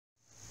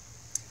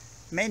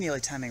manually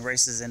timing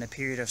races in a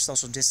period of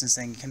social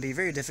distancing can be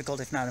very difficult,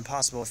 if not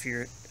impossible, if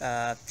you're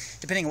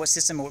depending on what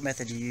system or what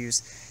method you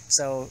use.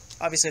 So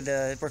obviously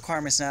the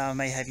requirements now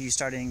may have you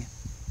starting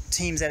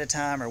teams at a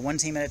time, or one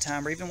team at a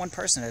time, or even one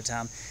person at a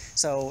time.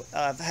 So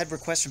I've had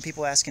requests from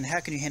people asking,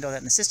 how can you handle that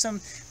in the system,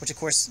 which of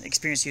course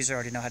experienced users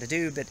already know how to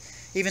do, but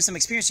even some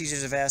experienced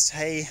users have asked,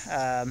 hey,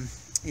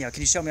 you know,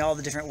 can you show me all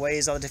the different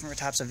ways, all the different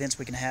types of events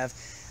we can have?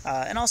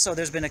 And also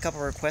there's been a couple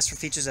of requests for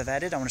features I've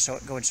added I want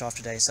to go and show off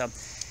today. So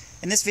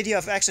in this video,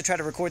 I've actually tried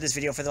to record this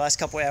video for the last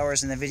couple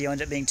hours, and the video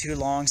ended up being too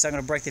long, so I'm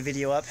going to break the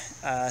video up.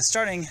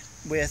 Starting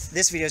with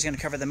this video is going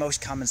to cover the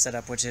most common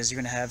setup, which is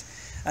you're going to have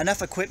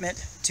enough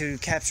equipment to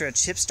capture a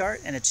chip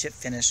start and a chip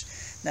finish.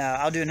 Now,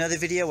 I'll do another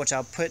video, which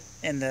I'll put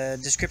in the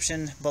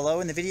description below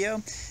in the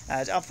video.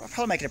 I'll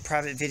probably make it a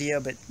private video,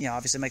 but you know,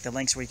 obviously make the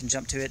links where you can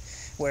jump to it.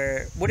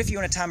 Where, what if you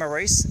want to time a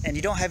race and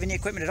you don't have any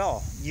equipment at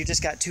all? You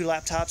just got 2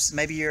 laptops.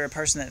 Maybe you're a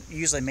person that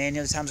usually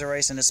manually times a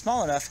race and is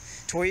small enough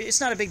to where it's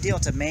not a big deal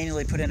to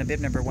manually put in a bib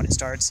number when it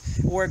starts,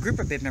 or a group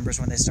of bib numbers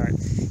when they start.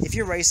 If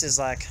your race is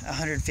like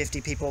 150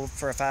 people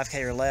for a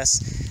 5K or less,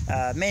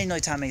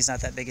 manually timing is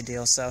not that big a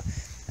deal. So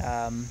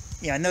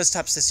you know, in those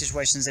types of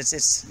situations,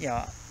 it's you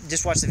know,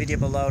 just watch the video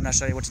below and I'll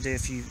show you what to do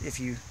if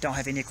you don't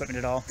have any equipment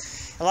at all.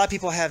 A lot of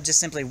people have just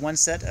simply one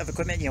set of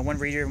equipment, you know, one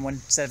reader and one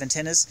set of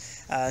antennas.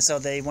 So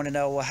they want to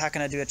know, well, how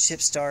can I do a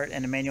chip start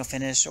and a manual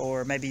finish?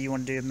 Or maybe you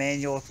want to do a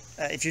manual.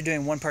 If you're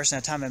doing one person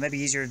at a time, it may be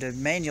easier to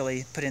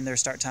manually put in their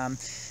start time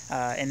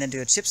and then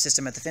do a chip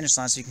system at the finish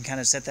line, so you can kind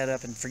of set that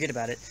up and forget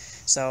about it.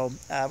 So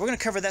we're going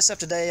to cover that stuff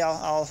today.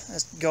 I'll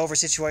go over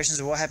situations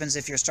of what happens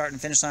if your start and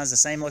finish line is the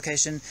same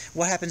location.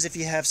 What happens if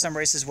you have some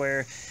races where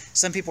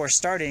some people are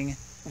starting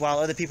while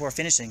other people are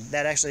finishing.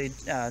 That actually,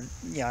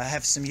 you know, I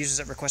have some users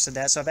that requested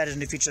that, so I've added a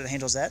new feature that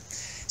handles that.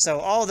 So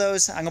all of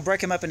those, I'm going to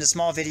break them up into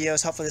small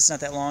videos. Hopefully this is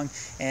not that long,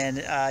 and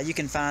you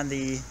can find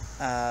the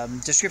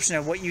description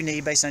of what you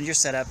need based on your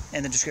setup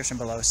in the description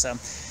below. So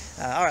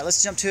all right,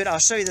 let's jump to it. I'll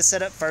show you the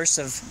setup first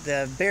of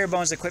the bare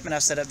bones equipment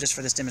I've set up just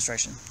for this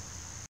demonstration.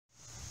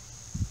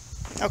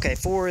 Okay,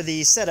 for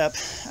the setup,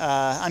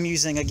 I'm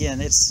using,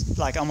 again, it's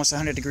like almost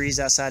 100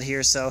 degrees outside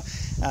here, so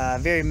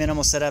very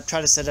minimal setup.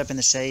 Try to set it up in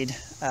the shade.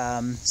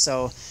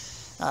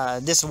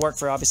 This will work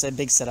for obviously a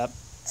big setup.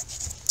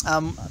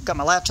 I've got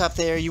my laptop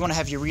there. You want to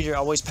have your reader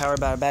always powered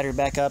by a battery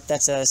backup.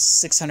 That's a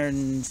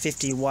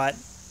 650 watt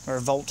or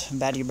volt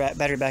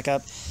battery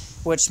backup,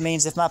 which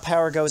means if my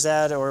power goes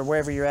out or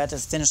wherever you're at the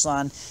finish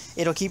line,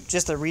 it'll keep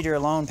just the reader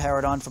alone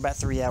powered on for about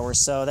 3 hours.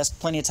 So that's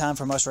plenty of time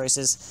for most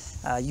races.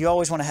 You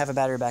always want to have a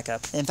battery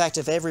backup. In fact,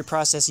 if every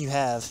process you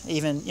have,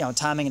 even you know,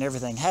 timing and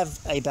everything, have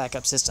a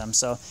backup system.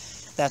 So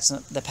that's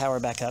the power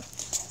backup.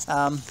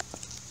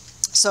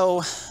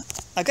 So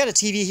I've got a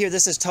TV here.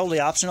 This is totally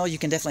optional. You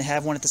can definitely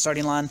have one at the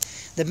starting line.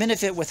 The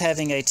benefit with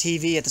having a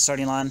TV at the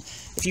starting line,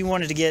 if you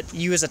wanted to get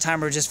you as a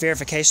timer just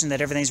verification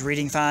that everything's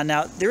reading fine.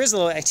 Now, there is a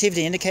little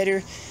activity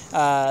indicator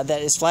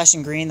that is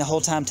flashing green the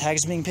whole time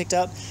tags are being picked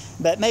up,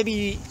 but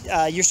maybe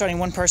you're starting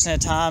one person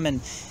at a time,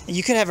 and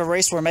you could have a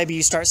race where maybe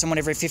you start someone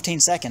every 15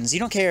 seconds. You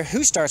don't care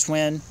who starts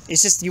when,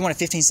 it's just you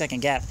want a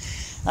 15-second gap.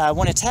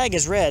 When a tag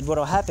is red, what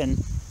will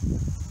happen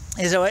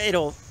is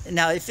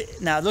now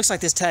it looks like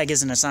this tag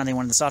isn't assigned to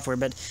anyone in the software,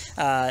 but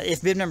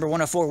if bib number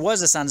 104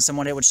 was assigned to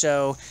someone, it would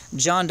show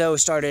John Doe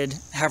started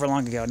however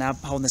long ago. Now I'm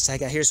holding this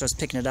tag out here, so it's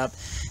picking it up.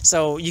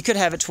 So you could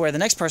have it to where the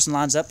next person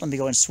lines up. Let me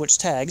go and switch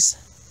tags.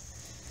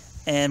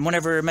 And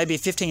whenever maybe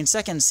 15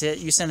 seconds hit,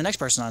 you send the next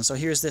person on. So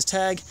here's this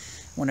tag.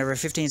 Whenever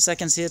 15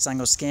 seconds hits, I'm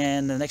going to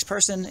scan the next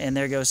person, and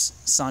there goes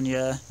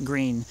Sonia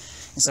Green.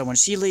 And so when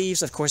she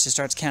leaves, of course, it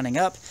starts counting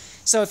up.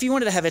 So if you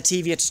wanted to have a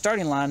TV at the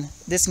starting line,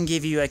 this can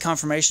give you a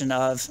confirmation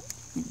of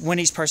when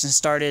each person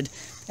started.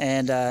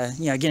 And,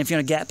 you know, again, if you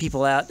want to gap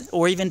people out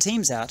or even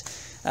teams out,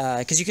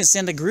 because you can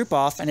send a group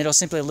off and it'll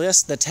simply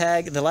list the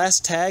tag, the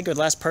last tag or the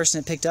last person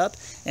it picked up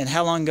and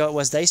how long ago it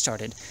was they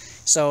started.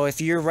 So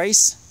if your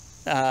race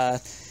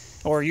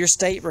or your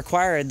state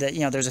required that,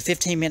 you know, there's a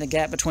 15-minute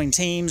gap between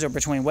teams or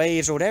between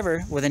waves or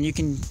whatever, well, then you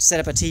can set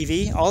up a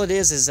TV. All it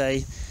is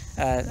a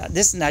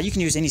now you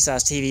can use any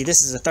size TV.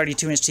 This is a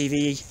 32-inch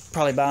TV.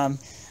 Probably buy them.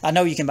 I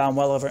know you can buy them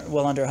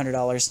well under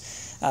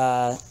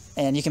 $100.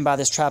 And you can buy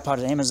this tripod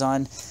at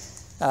Amazon.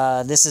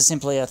 This is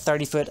simply a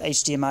 30-foot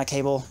HDMI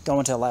cable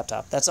going to a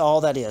laptop. That's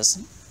all that is.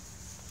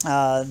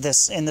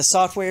 This in the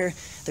software,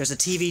 there's a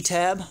TV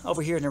tab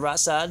over here on the right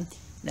side.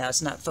 Now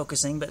it's not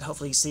focusing, but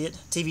hopefully you see it.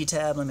 TV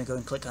tab. Let me go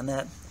and click on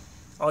that.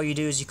 All you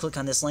do is you click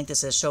on this link that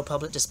says Show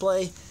Public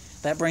Display.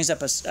 That brings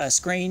up a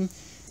screen.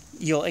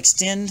 You'll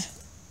extend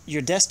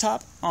your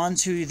desktop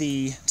onto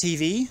the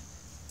TV,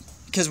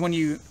 because when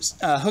you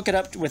hook it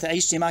up with the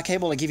HDMI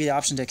cable, it'll give you the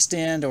option to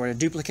extend or to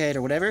duplicate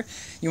or whatever.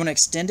 You want to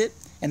extend it,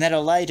 and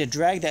that'll allow you to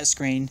drag that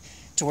screen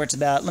to where it's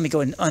about, let me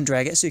go and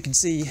undrag it so you can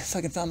see if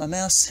I can find my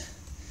mouse.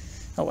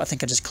 Oh, I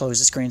think I just closed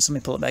the screen, so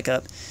let me pull it back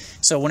up.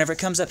 So whenever it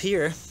comes up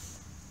here,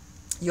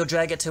 you'll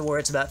drag it to where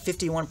it's about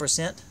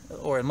 51%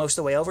 or most of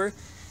the way over.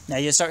 Now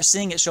you'll start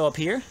seeing it show up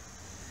here,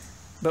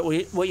 but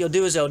what you'll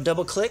do is you'll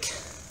double click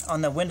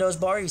on the Windows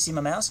bar. You see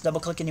my mouse, double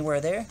click anywhere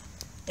there,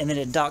 and then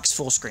it docks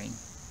full screen.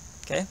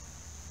 Okay.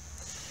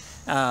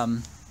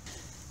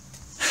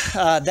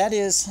 That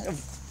is,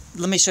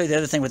 let me show you the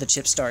other thing with the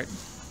chip start.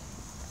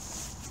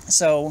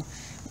 So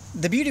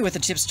the beauty with the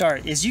chip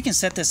start is you can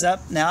set this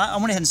up. Now I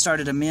went ahead and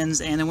started a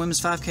men's and a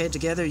women's 5K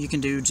together. You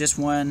can do just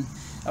one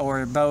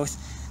or both.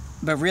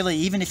 But really,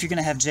 even if you're going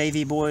to have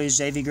JV boys,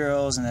 JV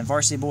girls, and then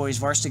varsity boys,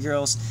 varsity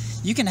girls,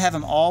 you can have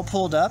them all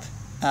pulled up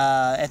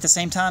at the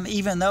same time,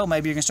 even though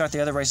maybe you're going to start the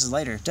other races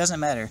later.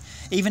 Doesn't matter.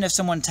 Even if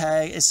someone's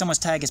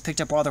tag is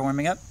picked up while they're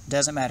warming up,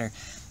 doesn't matter.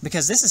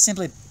 Because this is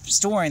simply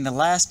storing the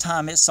last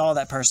time it saw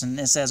that person.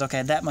 It says,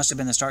 okay, that must have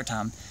been the start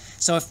time.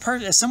 So if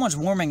someone's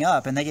warming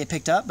up and they get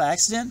picked up by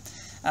accident,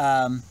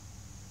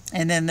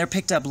 and then they're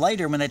picked up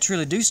later when they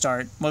truly do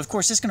start, well, of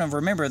course, it's going to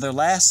remember their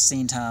last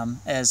seen time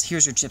as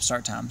here's your chip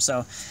start time.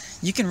 So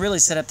you can really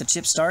set up the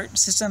chip start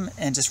system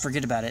and just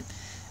forget about it.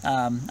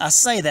 I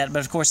say that, but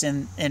of course,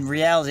 in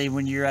reality,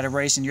 when you're at a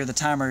race and you're the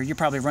timer, you're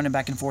probably running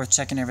back and forth,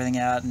 checking everything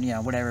out,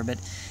 and whatever. But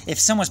if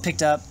someone's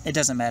picked up, it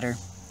doesn't matter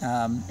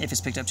if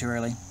it's picked up too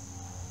early.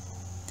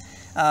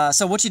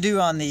 So what you do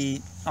on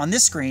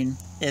this screen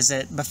is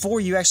that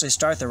before you actually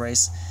start the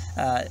race,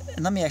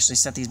 and let me actually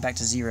set these back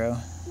to 0.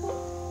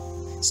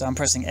 So I'm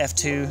pressing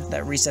F2.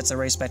 That resets the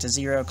race back to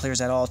 0,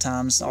 clears out all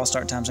times, all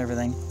start times,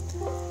 everything.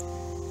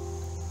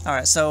 All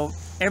right, so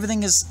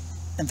everything is,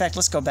 in fact,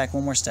 let's go back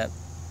one more step.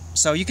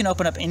 So you can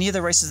open up any of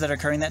the races that are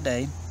occurring that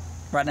day.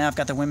 Right now I've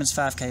got the women's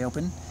 5K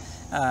open.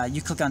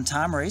 You click on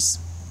time race,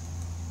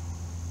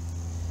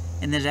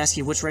 and then it asks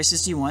you which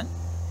races do you want.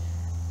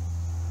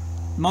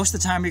 Most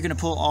of the time you're going to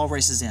pull all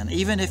races in,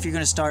 even if you're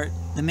going to start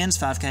the men's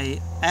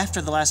 5K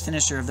after the last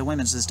finisher of the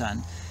women's is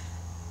done.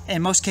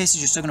 In most cases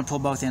you're still going to pull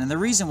both in, and the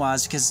reason why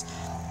is because,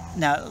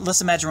 now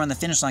let's imagine we're on the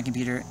finish line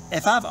computer.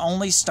 If I've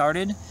only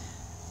started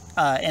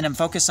and I'm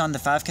focused on the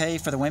 5K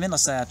for the women,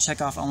 let's say I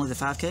check off only the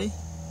 5K,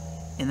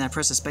 and then I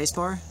press the space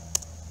bar.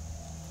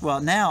 Well,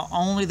 now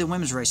only the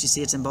women's race, you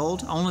see it's in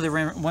bold, only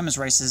the women's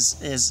race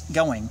is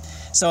going.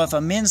 So if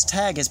a men's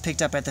tag is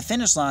picked up at the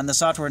finish line, the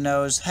software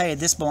knows, hey,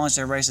 this belongs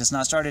to a race that's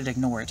not started,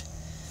 ignore it.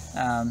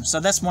 So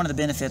that's one of the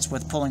benefits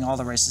with pulling all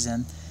the races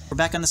in. We're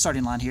back on the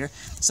starting line here.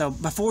 So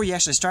before you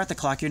actually start the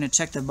clock, you're going to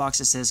check the box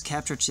that says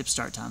capture chip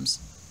start times.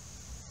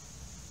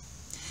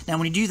 Now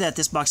when you do that,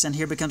 this box in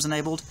here becomes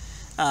enabled,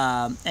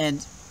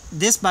 and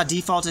this by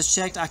default is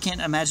checked. I can't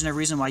imagine a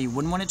reason why you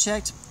wouldn't want it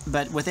checked,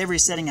 but with every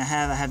setting I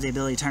have the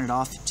ability to turn it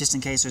off just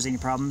in case there's any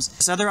problems.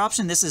 This other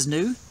option, this is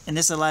new, and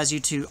this allows you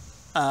to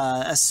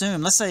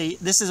assume, let's say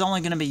this is only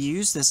going to be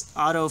used, this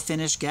auto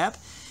finish gap,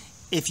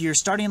 if your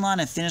starting line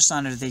and finish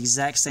line are the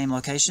exact same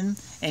location,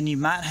 and you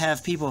might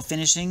have people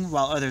finishing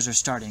while others are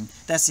starting.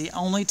 That's the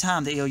only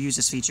time that you'll use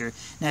this feature.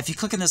 Now if you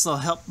click on this little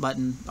help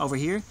button over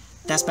here,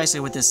 that's basically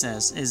what this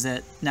says, is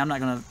that, now I'm not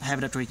going to have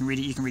it up to where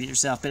you can read it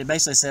yourself, but it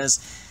basically says,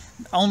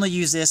 only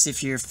use this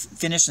if you're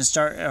finished and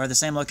start or the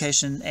same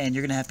location and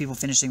you're going to have people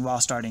finishing while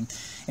starting.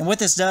 And what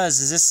this does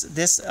is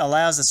this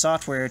allows the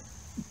software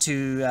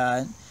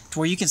to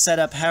where you can set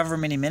up however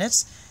many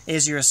minutes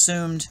is your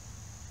assumed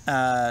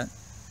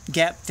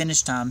gap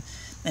finish time.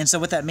 And so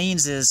what that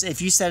means is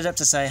if you set it up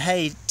to say,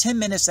 hey, 10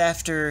 minutes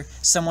after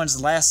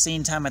someone's last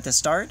seen time at the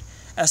start,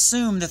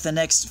 assume that the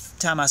next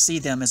time I see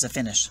them is a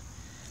finish.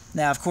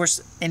 Now, of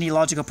course, any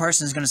logical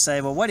person is going to say,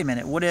 well, wait a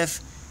minute, what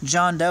if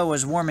John Doe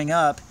is warming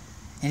up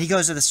and he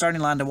goes to the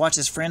starting line to watch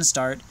his friend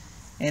start,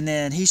 and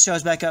then he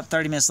shows back up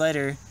 30 minutes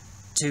later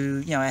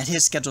to, at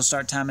his scheduled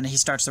start time, and he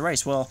starts the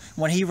race. Well,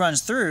 when he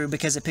runs through,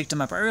 because it picked him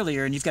up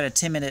earlier, and you've got a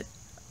 10-minute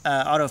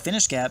auto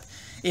finish gap,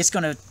 it's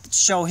going to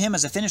show him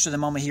as a finisher the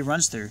moment he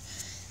runs through.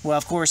 Well,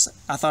 of course,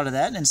 I thought of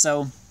that, and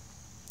so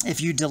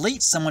if you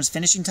delete someone's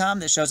finishing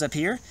time that shows up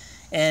here,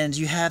 and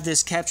you have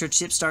this capture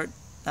chip start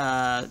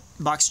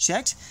box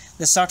checked,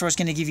 the software is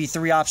going to give you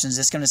 3 options.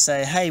 It's going to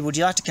say, hey, would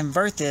you like to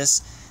convert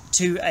this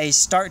to a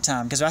start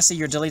time, because I see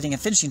you're deleting a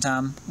finishing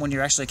time when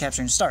you're actually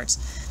capturing starts.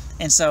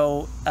 And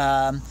so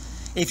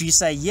if you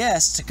say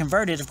yes to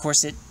convert it, of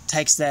course it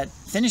takes that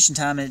finishing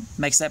time and it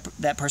makes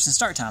that person's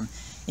start time.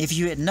 If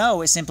you hit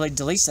no, it simply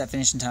deletes that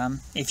finishing time.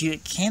 If you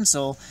hit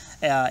cancel,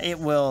 it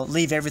will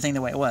leave everything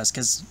the way it was,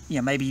 because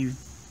maybe you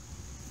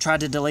tried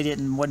to delete it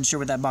and wasn't sure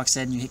what that box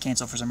said and you hit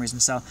cancel for some reason.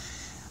 So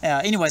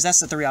anyways, that's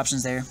the 3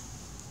 options there.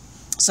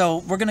 So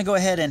we're going to go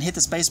ahead and hit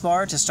the space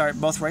bar to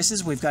start both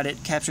races. We've got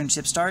it capturing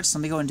chip starts.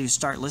 Let me go and do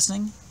start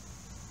listening.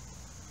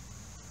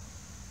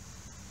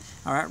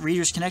 All right,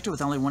 reader's connected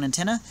with only 1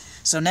 antenna.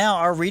 So now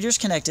our reader's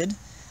connected.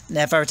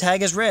 Now if our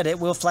tag is red, it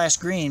will flash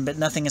green, but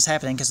nothing is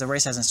happening because the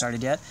race hasn't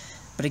started yet.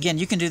 But again,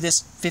 you can do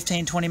this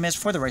 15-20 minutes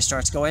before the race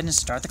starts. Go ahead and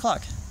start the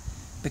clock,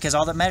 because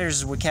all that matters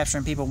is we're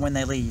capturing people when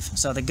they leave.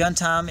 So the gun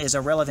time is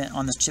irrelevant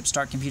on the chip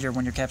start computer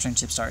when you're capturing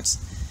chip starts.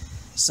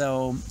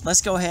 So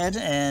let's go ahead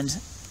and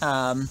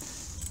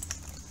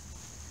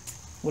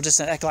we'll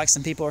just act like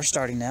some people are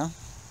starting now.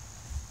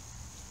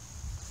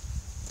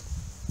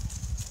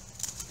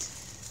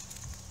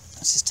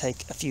 Let's just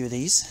take a few of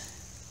these.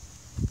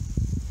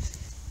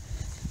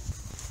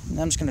 And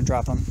I'm just going to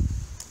drop them.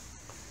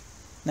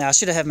 Now I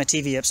should have my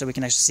TV up so we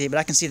can actually see it, but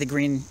I can see the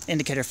green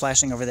indicator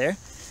flashing over there.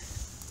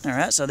 All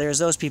right, so there's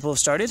those people who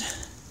started.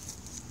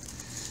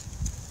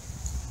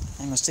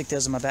 I'm going to stick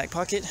those in my back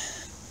pocket.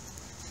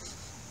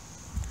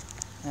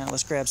 Now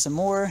let's grab some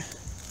more.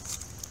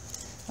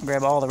 I'll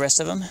grab all the rest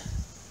of them.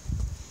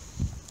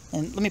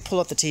 And let me pull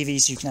up the TV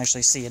so you can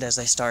actually see it as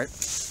they start.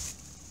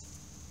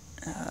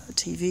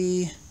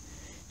 TV,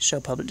 show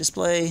public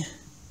display.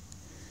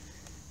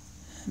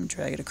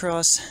 Drag it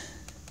across.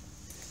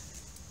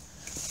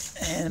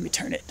 And let me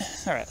turn it.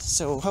 Alright,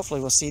 so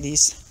hopefully we'll see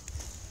these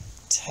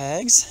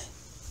tags.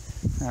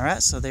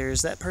 Alright, so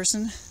there's that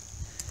person.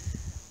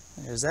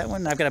 There's that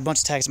one. I've got a bunch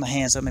of tags in my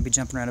hand, so it may be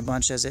jumping around a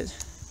bunch as it...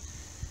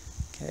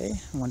 Okay,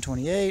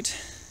 128.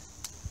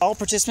 All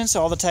participants,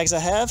 all the tags I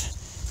have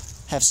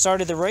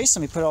started the race.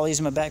 Let me put all these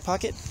in my back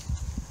pocket.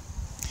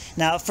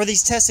 Now, for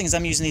these testings,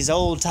 I'm using these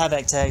old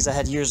Tyvek tags I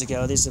had years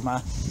ago. These are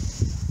my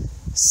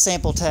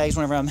sample tags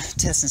whenever I'm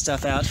testing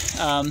stuff out.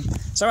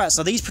 So, alright,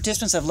 so these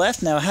participants have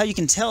left. Now, how you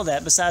can tell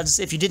that, besides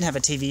if you didn't have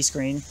a TV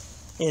screen,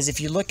 is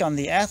if you look on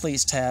the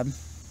Athletes tab,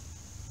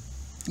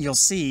 you'll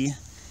see,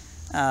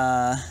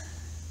 let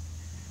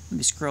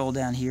me scroll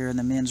down here in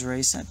the men's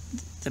race,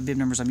 the bib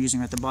numbers I'm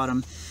using are at the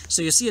bottom.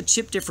 So you'll see a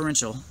chip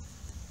differential.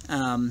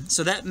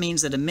 So that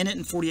means that 1 minute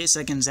and 48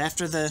 seconds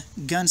after the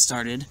gun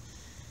started,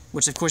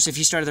 which of course if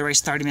you started the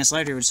race 30 minutes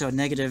later it would show a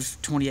negative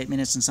 28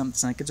 minutes and something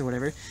seconds or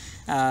whatever.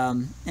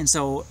 And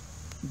so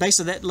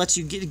basically that lets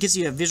you gives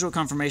you a visual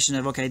confirmation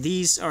of, okay,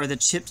 these are the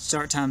chip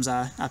start times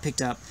I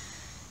picked up.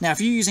 Now if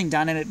you're using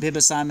dynamic bib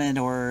assignment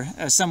or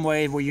some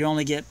way where you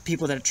only get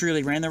people that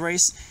truly ran the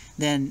race,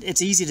 then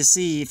it's easy to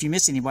see if you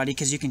miss anybody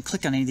because you can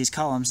click on any of these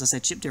columns, let's say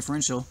chip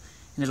differential,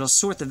 and it'll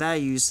sort the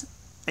values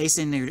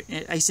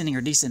ascending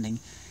or descending.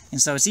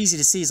 And so it's easy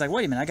to see, it's like,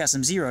 wait a minute, I got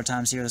some 0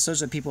 times here.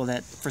 Those are people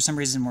that for some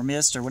reason were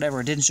missed or whatever,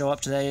 or didn't show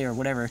up today or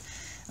whatever.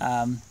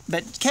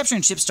 But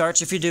capturing chip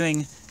starts, if you're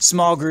doing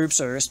small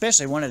groups or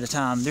especially one at a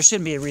time, there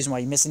shouldn't be a reason why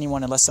you miss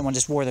anyone unless someone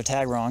just wore their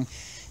tag wrong.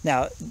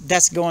 Now,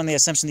 that's going on the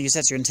assumption that you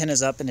set your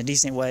antennas up in a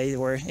decent way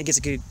where it gets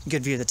a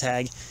good view of the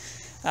tag.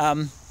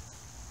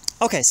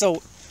 Okay,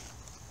 so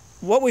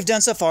what we've done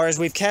so far is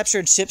we've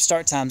captured chip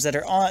start times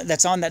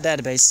that's on that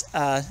database.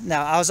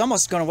 Now, I was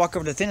almost going to walk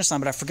over to the finish line,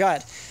 but I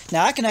forgot.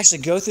 Now, I can actually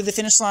go through the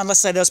finish line.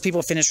 Let's say those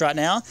people finish right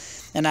now,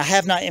 and I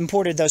have not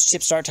imported those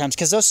chip start times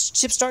because those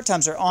chip start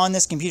times are on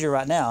this computer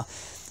right now.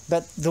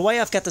 But the way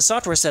I've got the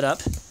software set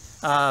up,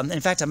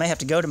 in fact, I may have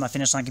to go to my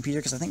finish line computer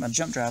because I think my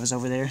jump drive is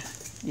over there.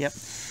 Yep.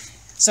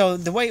 So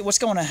the way what's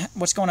going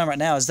on right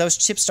now is those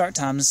chip start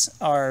times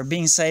are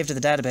being saved to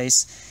the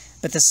database.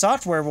 But the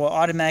software will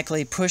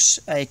automatically push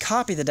a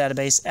copy of the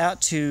database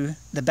out to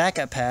the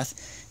backup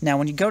path. Now,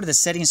 when you go to the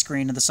settings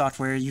screen of the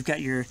software, you've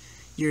got your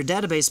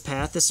database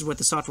path. This is what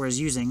the software is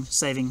using,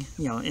 saving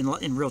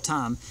in real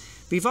time.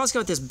 But you've also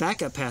got this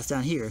backup path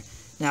down here.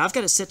 Now, I've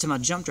got it set to my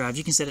jump drive.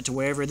 You can set it to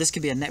wherever. This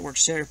could be a network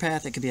share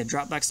path. It could be a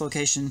Dropbox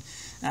location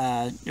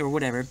or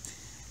whatever.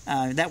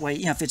 That way,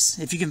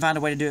 if you can find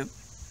a way to do it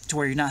to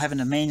where you're not having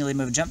to manually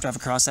move a jump drive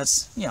across,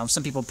 that's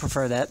some people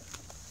prefer that.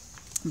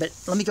 But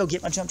let me go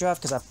get my jump drive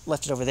because I've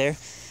left it over there.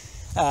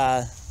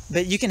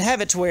 But you can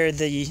have it to where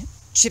the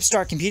chip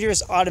start computer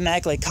is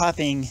automatically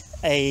copying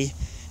the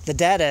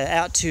data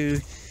out to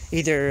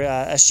either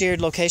a shared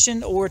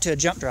location or to a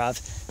jump drive.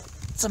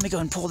 So let me go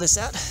and pull this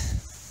out.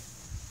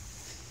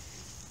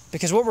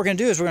 Because what we're going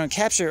to do is we're going to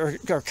capture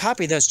or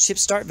copy those chip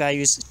start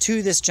values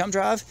to this jump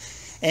drive.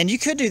 And you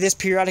could do this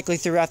periodically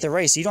throughout the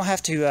race. You don't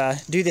have to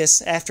do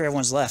this after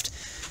everyone's left.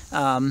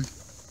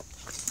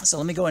 So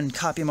let me go and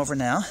copy them over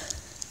now.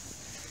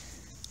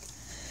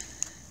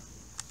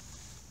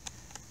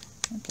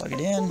 Plug it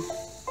in.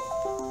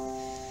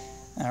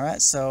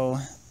 Alright, so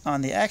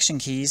on the action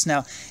keys,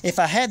 now if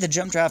I had the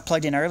jump drive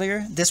plugged in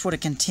earlier, this would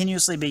have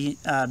continuously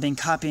been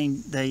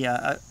copying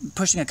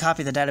pushing a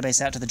copy of the database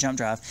out to the jump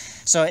drive.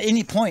 So at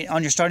any point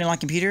on your starting line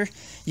computer,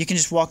 you can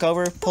just walk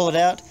over, pull it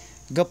out,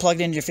 go plug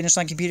it into your finish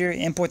line computer,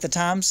 import the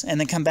times, and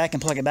then come back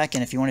and plug it back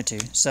in if you wanted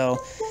to.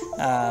 So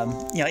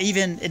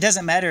even it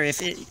doesn't matter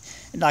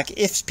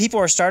if people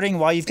are starting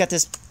while you've got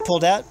this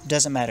pulled out,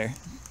 doesn't matter.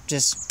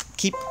 Just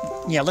keep,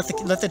 let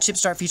the chip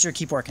start feature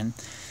keep working.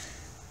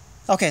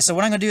 Okay, so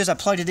what I'm going to do is I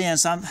plugged it in,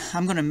 so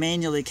I'm going to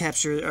manually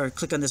capture or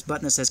click on this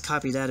button that says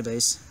copy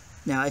database.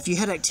 Now, if you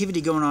had activity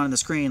going on the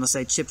screen, let's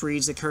say chip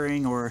reads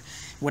occurring or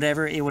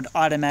whatever, it would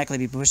automatically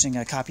be pushing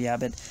a copy out.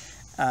 But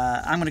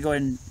I'm going to go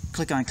ahead and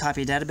click on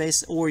copy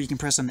database, or you can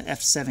press on the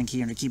F7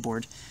 key on your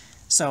keyboard.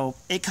 So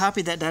it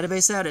copied that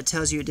database out. It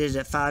tells you it did it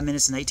at 5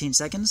 minutes and 18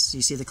 seconds. So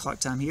you see the clock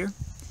time here.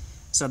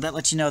 So that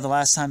lets you know the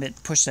last time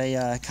it pushed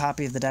a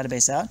copy of the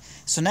database out.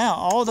 So now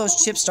all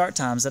those chip start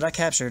times that I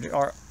captured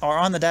are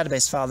on the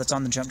database file that's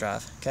on the jump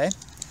drive. Okay.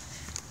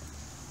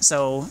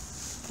 So,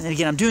 and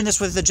again, I'm doing this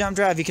with the jump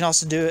drive. You can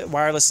also do it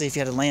wirelessly if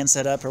you had a LAN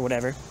set up or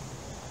whatever.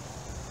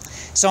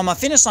 So on my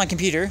finish line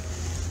computer,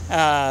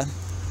 I'm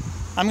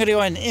going to go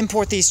ahead and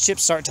import these chip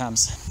start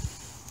times.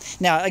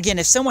 Now, again,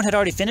 if someone had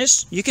already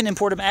finished, you can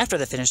import them after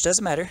the finish.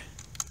 Doesn't matter.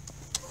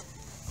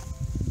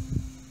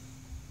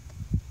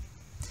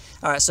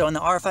 Alright, so in the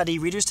RFID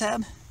Readers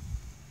tab,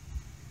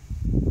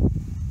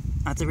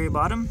 at the very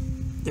bottom,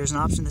 there's an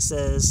option that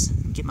says,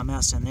 get my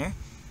mouse in there,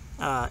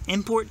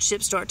 import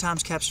chip start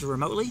times captured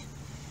remotely.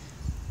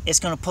 It's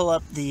going to pull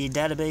up the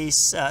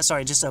database,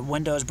 just a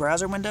Windows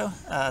browser window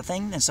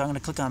thing. And so I'm going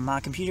to click on my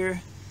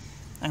computer.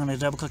 I'm going to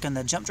double click on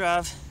the jump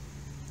drive.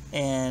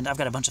 And I've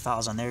got a bunch of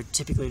files on there.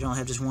 Typically you don't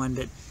have just one,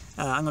 but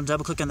I'm going to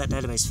double click on that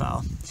database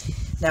file.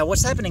 Now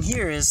what's happening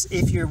here is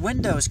if your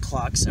Windows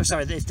clocks,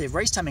 if the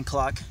race timing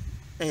clock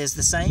is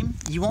the same,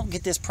 you won't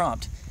get this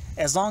prompt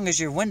as long as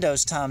your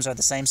Windows times are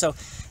the same. So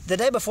the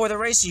day before the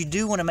race, you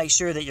do want to make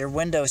sure that your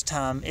Windows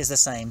time is the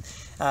same.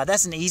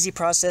 That's an easy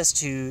process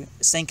to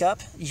sync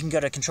up. You can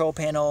go to Control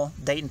Panel,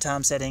 Date and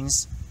Time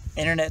Settings,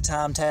 Internet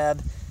Time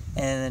tab,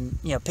 and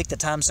pick the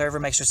time server,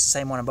 make sure it's the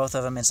same one on both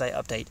of them, and say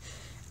Update.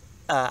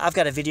 I've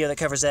got a video that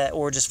covers that,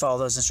 or just follow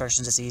those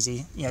instructions. It's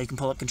easy. You can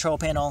pull up Control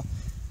Panel,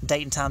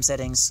 Date and Time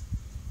Settings,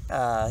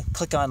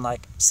 click on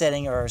like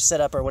Setting or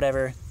Setup or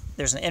whatever.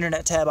 There's an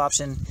Internet tab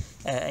option,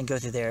 and go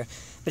through there.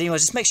 But anyway,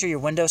 just make sure your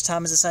Windows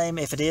time is the same.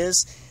 If it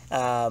is,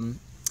 and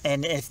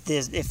if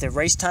the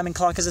race timing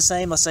clock is the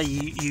same, let's say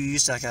you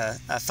use like a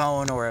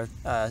phone or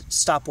a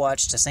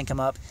stopwatch to sync them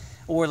up,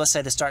 or let's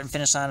say the start and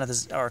finish line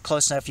are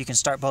close enough you can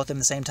start both of them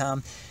at the same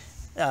time.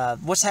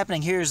 What's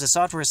happening here is the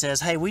software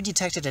says, hey, we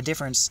detected a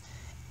difference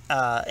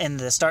in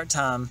the start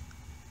time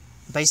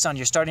based on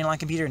your starting line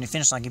computer and your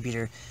finish line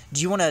computer.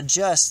 Do you want to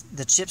adjust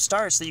the chip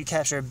starts that you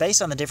capture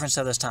based on the difference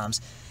of those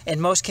times?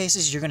 In most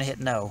cases, you're going to hit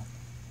no.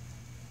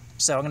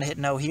 So I'm going to hit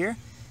no here.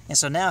 And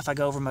so now if I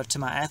go over to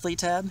my athlete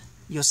tab,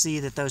 you'll see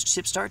that those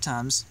chip start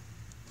times,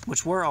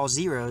 which were all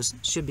zeros,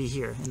 should be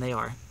here, and they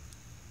are.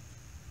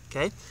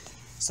 Okay?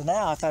 So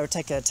now if I were to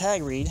take a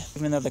tag read,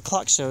 even though the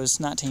clock shows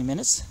 19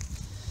 minutes,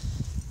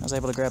 I was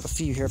able to grab a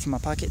few here from my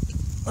pocket.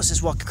 Let's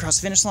just walk across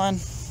the finish line.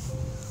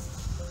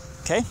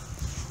 Okay?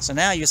 So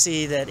now you'll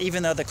see that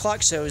even though the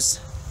clock shows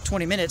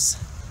 20 minutes,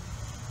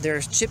 their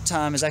chip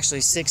time is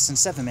actually 6 and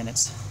 7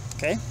 minutes.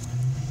 Okay?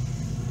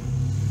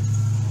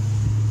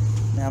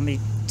 Now let me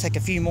take a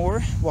few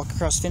more, walk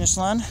across the finish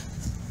line.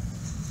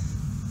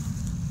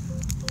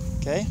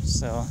 Okay,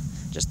 so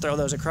just throw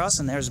those across,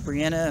 and there's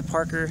Brianna,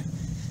 Parker,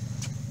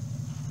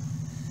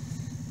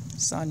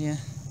 Sonia.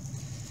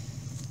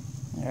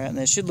 Alright, and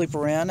they should loop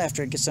around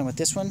after it gets done with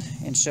this one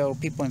and show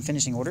people in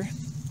finishing order.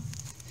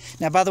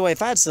 Now, by the way,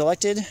 if I had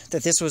selected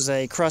that this was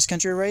a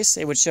cross-country race,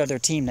 it would show their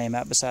team name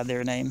out beside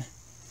their name.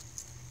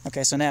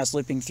 Okay, so now it's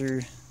looping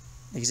through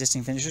the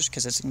existing finishers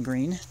because it's in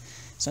green.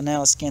 So now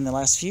let's scan the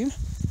last few.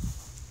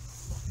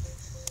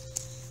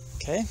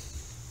 Okay,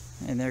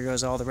 and there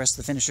goes all the rest of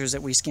the finishers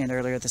that we scanned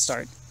earlier at the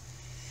start.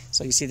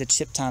 So you see the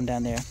chip time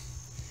down there.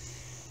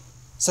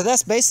 So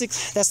that's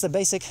the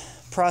basic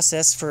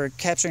process for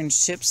capturing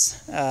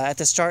chips at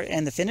the start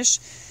and the finish.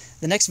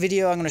 The next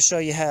video I'm going to show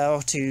you how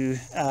to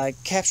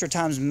capture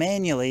times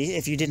manually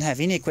if you didn't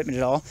have any equipment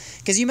at all.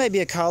 Because you may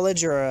be a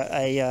college or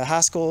a high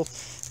school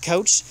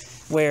coach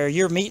where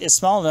your meet is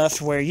small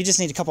enough where you just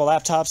need a couple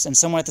of laptops and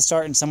someone at the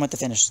start and someone at the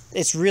finish.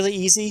 It's really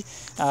easy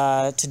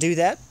to do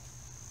that.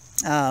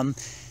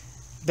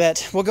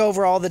 But we'll go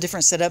over all the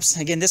different setups.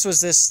 Again, this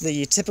was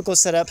the typical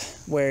setup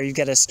where you've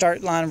got a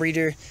start line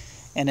reader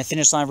and a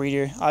finish line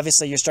reader.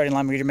 Obviously, your starting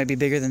line reader may be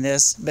bigger than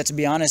this, but to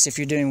be honest, if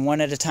you're doing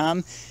one at a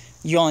time,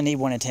 you only need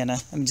one antenna.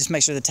 I mean, just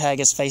make sure the tag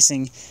is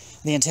facing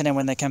the antenna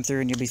when they come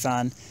through and you'll be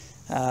fine.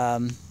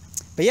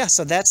 But yeah,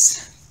 so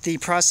that's the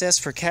process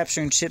for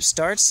capturing chip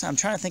starts. I'm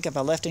trying to think if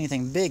I left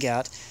anything big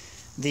out.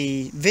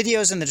 The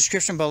videos in the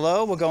description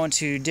below will go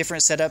into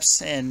different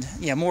setups and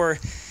more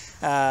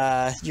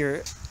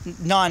your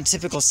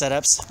non-typical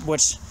setups,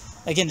 which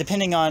again,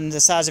 depending on the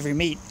size of your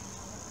meet,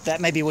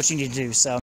 that may be what you need to do. So